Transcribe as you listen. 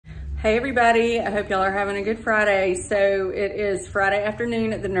Hey everybody, I hope y'all are having a good Friday. So it is Friday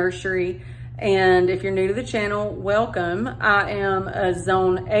afternoon at the nursery, and if you're new to the channel, welcome. I am a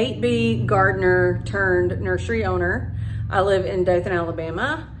Zone 8B gardener turned nursery owner. I live in Dothan,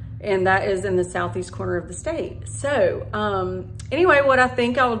 Alabama, and that is in the southeast corner of the state. So anyway, what I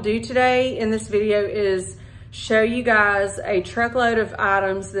think I'll do today in this video is show you guys a truckload of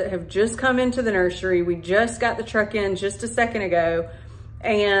items that have just come into the nursery. We just got the truck in just a second ago,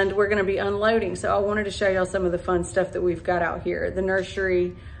 and we're gonna be unloading. So I wanted to show y'all some of the fun stuff that we've got out here. The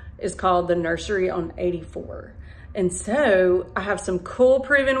nursery is called the Nursery on 84. And so I have some cool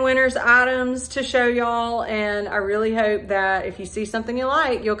proven winners items to show y'all. And I really hope that if you see something you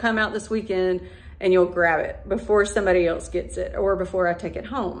like, you'll come out this weekend and you'll grab it before somebody else gets it or before I take it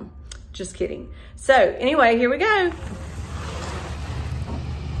home. Just kidding. So anyway, here we go.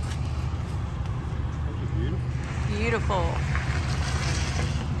 Beautiful.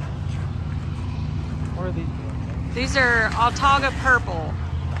 What are these? These are Altaga purple.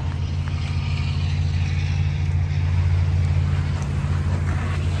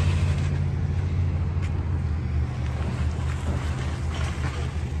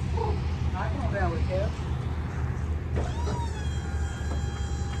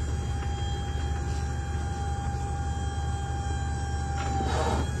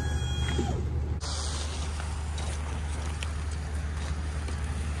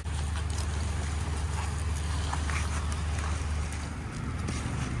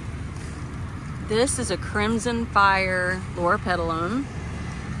 This is a Crimson Fire Loropetalum.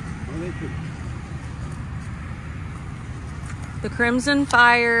 The Crimson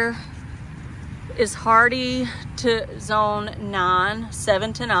Fire is hardy to zone 9,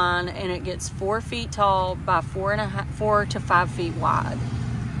 7 to 9, and it gets 4 feet tall by 4 to 5 feet wide.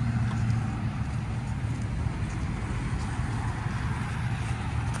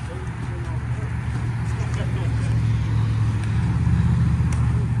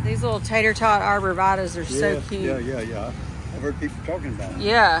 These little tater tot arborvitas are so cute. Yeah. I've heard people talking about them.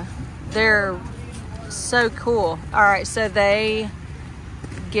 Yeah, they're so cool. All right, so they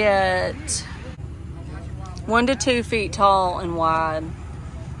get 1 to 2 feet tall and wide.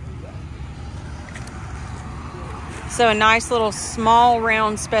 So a nice little small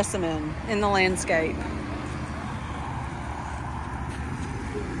round specimen in the landscape.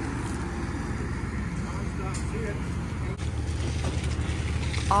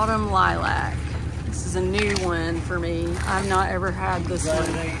 Autumn lilac. This is a new one for me. I've not ever had this one.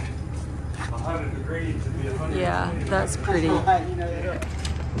 100 degrees to be 100. Yeah, that's pretty.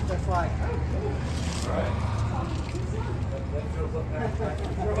 That's like.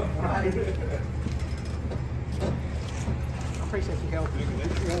 I appreciate your help. They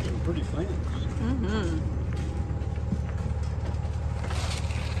have some pretty plants. Mm-hmm.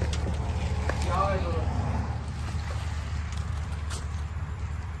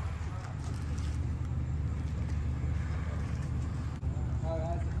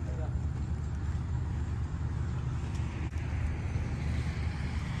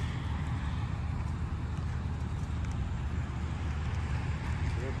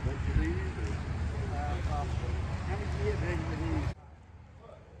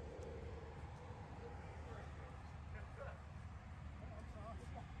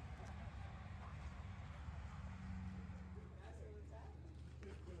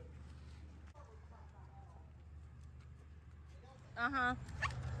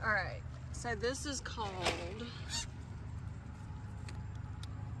 All right, so this is called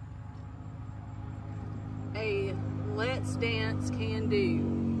a Let's Dance Can Do.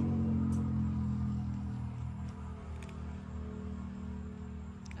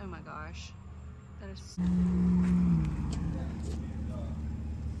 Oh my gosh, that is.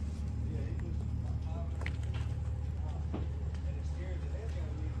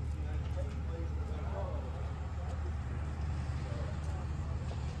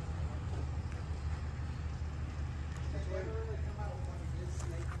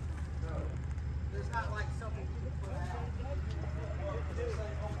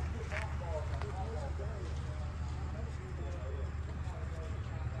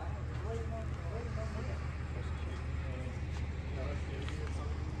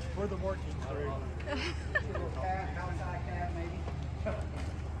 For the working through. Little cat, outside cat, maybe. I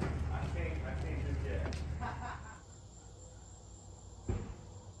can't do that.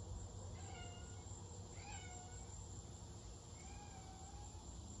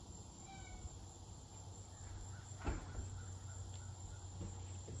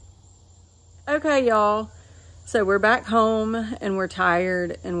 Okay, y'all. So we're back home and we're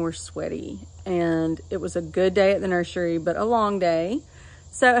tired and we're sweaty. And it was a good day at the nursery, but a long day.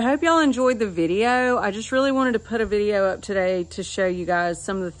 So I hope y'all enjoyed the video. I just really wanted to put a video up today to show you guys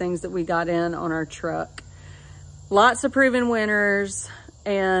some of the things that we got in on our truck. Lots of proven winners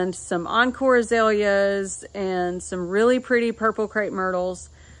and some encore azaleas and some really pretty purple crepe myrtles.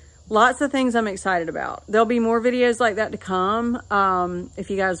 Lots of things I'm excited about. There'll be more videos like that to come. If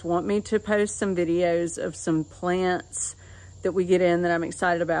you guys want me to post some videos of some plants that we get in that I'm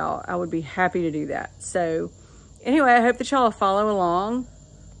excited about, I would be happy to do that. So anyway, I hope that y'all follow along.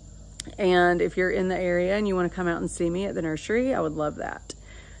 And if you're in the area and you want to come out and see me at the nursery, I would love that.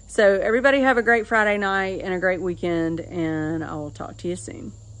 So everybody have a great Friday night and a great weekend, and I will talk to you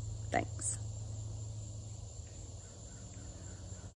soon. Thanks.